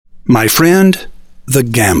My friend, the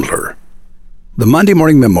gambler. The Monday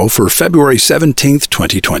Morning Memo for February 17th,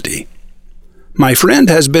 2020. My friend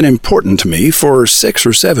has been important to me for 6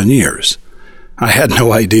 or 7 years. I had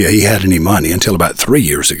no idea he had any money until about 3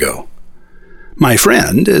 years ago. My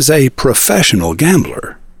friend is a professional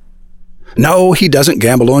gambler. No, he doesn't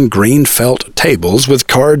gamble on green felt tables with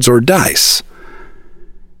cards or dice.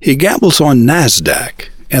 He gambles on NASDAQ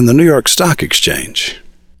and the New York Stock Exchange.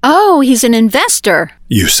 Oh, he's an investor,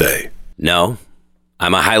 You say. No,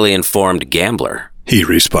 I'm a highly informed gambler. He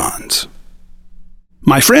responds.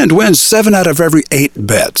 My friend wins 7 out of every 8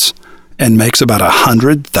 bets and makes about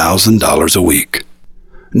 $100,000 a week.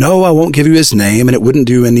 No, I won't give you his name, and it wouldn't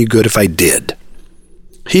do any good if I did.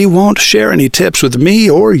 He won't share any tips with me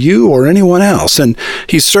or you or anyone else, and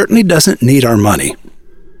he certainly doesn't need our money.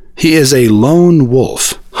 He is a lone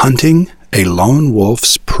wolf hunting a lone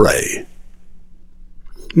wolf's prey.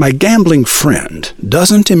 My gambling friend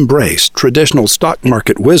doesn't embrace traditional stock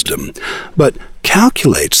market wisdom, but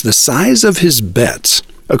calculates the size of his bets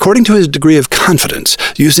according to his degree of confidence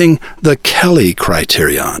using the Kelly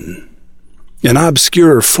criterion, an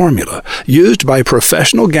obscure formula used by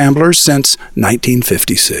professional gamblers since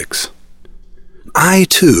 1956. I,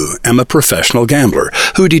 too, am a professional gambler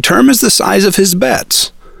who determines the size of his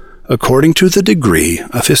bets according to the degree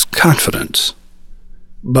of his confidence.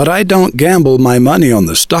 But I don't gamble my money on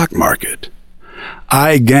the stock market.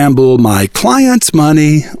 I gamble my clients'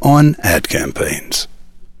 money on ad campaigns.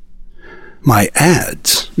 My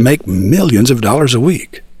ads make millions of dollars a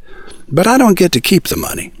week, but I don't get to keep the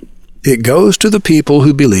money. It goes to the people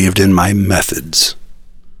who believed in my methods.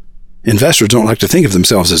 Investors don't like to think of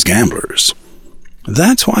themselves as gamblers.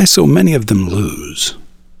 That's why so many of them lose.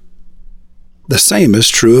 The same is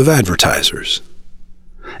true of advertisers.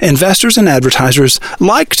 Investors and advertisers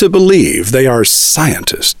like to believe they are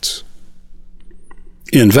scientists.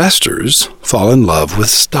 Investors fall in love with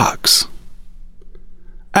stocks.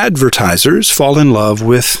 Advertisers fall in love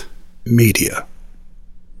with media.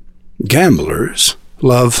 Gamblers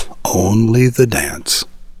love only the dance.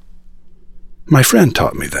 My friend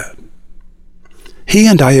taught me that. He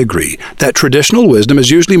and I agree that traditional wisdom is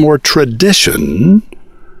usually more tradition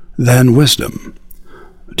than wisdom.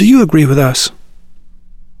 Do you agree with us?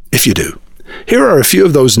 If you do, here are a few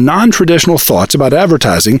of those non-traditional thoughts about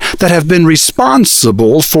advertising that have been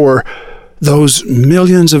responsible for those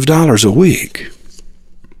millions of dollars a week.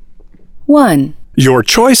 1. Your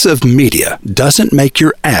choice of media doesn't make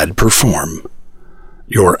your ad perform.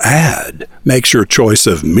 Your ad makes your choice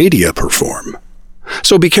of media perform.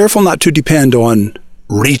 So be careful not to depend on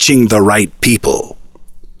reaching the right people.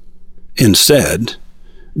 Instead,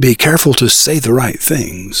 be careful to say the right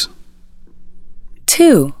things.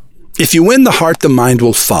 2. If you win the heart, the mind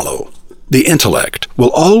will follow. The intellect will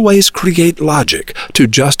always create logic to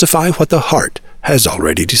justify what the heart has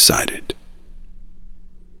already decided.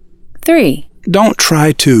 3. Don't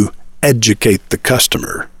try to educate the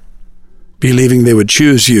customer, believing they would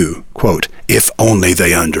choose you, quote, if only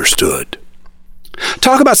they understood.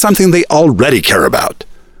 Talk about something they already care about.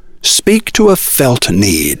 Speak to a felt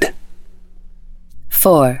need.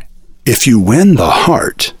 4. If you win the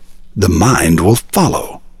heart, the mind will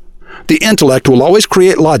follow. The intellect will always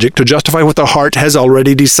create logic to justify what the heart has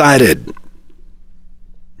already decided.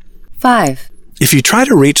 5. If you try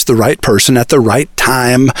to reach the right person at the right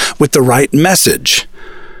time with the right message,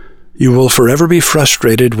 you will forever be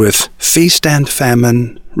frustrated with feast and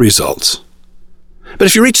famine results. But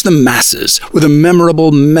if you reach the masses with a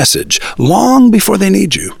memorable message long before they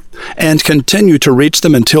need you, and continue to reach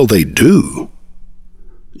them until they do,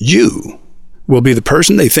 you will be the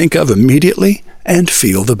person they think of immediately and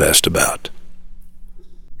feel the best about.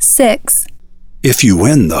 6. If you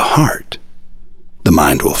win the heart, the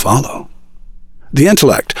mind will follow. The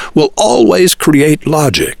intellect will always create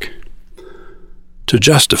logic to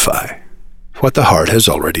justify what the heart has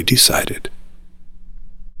already decided.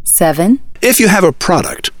 7. If you have a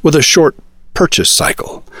product with a short purchase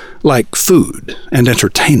cycle, like food and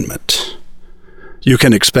entertainment, you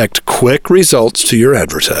can expect quick results to your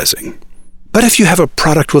advertising. But if you have a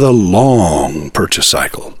product with a long purchase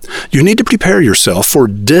cycle, you need to prepare yourself for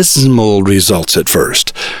dismal results at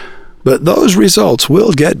first. But those results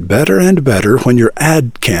will get better and better when your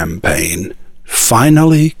ad campaign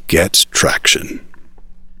finally gets traction.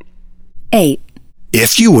 8.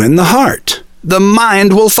 If you win the heart, the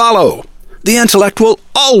mind will follow. The intellect will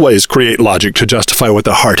always create logic to justify what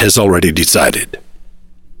the heart has already decided.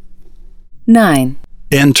 9.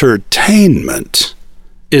 Entertainment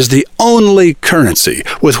is the only currency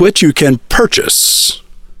with which you can purchase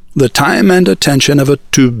the time and attention of a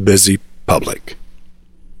too busy public.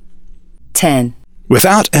 10.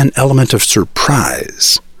 Without an element of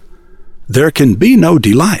surprise, there can be no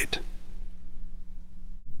delight.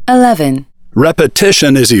 11.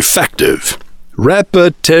 Repetition is effective.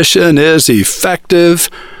 Repetition is effective.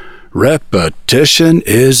 Repetition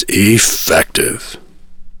is effective.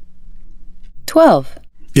 12.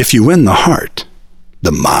 If you win the heart,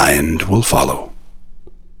 the mind will follow.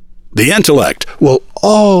 The intellect will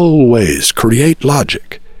always create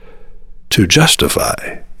logic to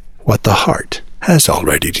justify what the heart has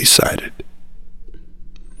already decided.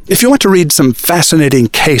 If you want to read some fascinating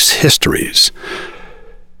case histories,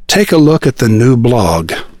 take a look at the new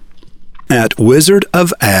blog at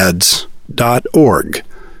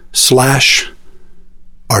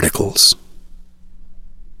wizardofads.org/articles.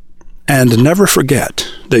 And never forget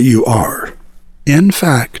that you are, in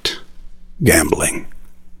fact, gambling.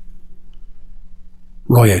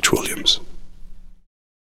 Roy H. Williams.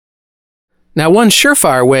 Now, one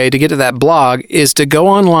surefire way to get to that blog is to go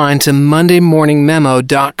online to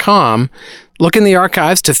mondaymorningmemo.com, look in the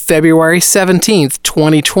archives to February 17th,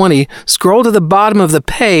 2020, scroll to the bottom of the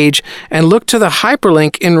page, and look to the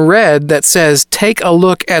hyperlink in red that says, "Take a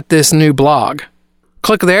look at this new blog."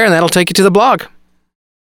 Click there and that'll take you to the blog.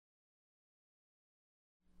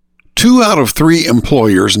 2 out of 3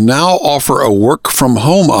 employers now offer a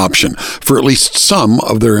work-from-home option for at least some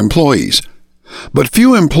of their employees. But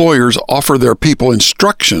few employers offer their people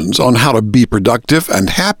instructions on how to be productive and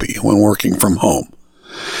happy when working from home.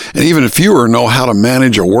 And even fewer know how to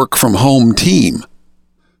manage a work-from-home team.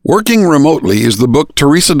 Working Remotely is the book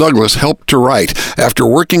Teresa Douglas helped to write after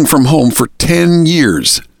working from home for 10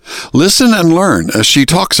 years. Listen and learn as she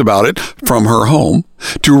talks about it from her home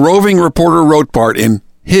to roving reporter wrote part in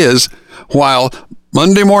his, while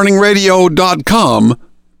MondayMorningRadio.com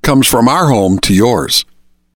comes from our home to yours.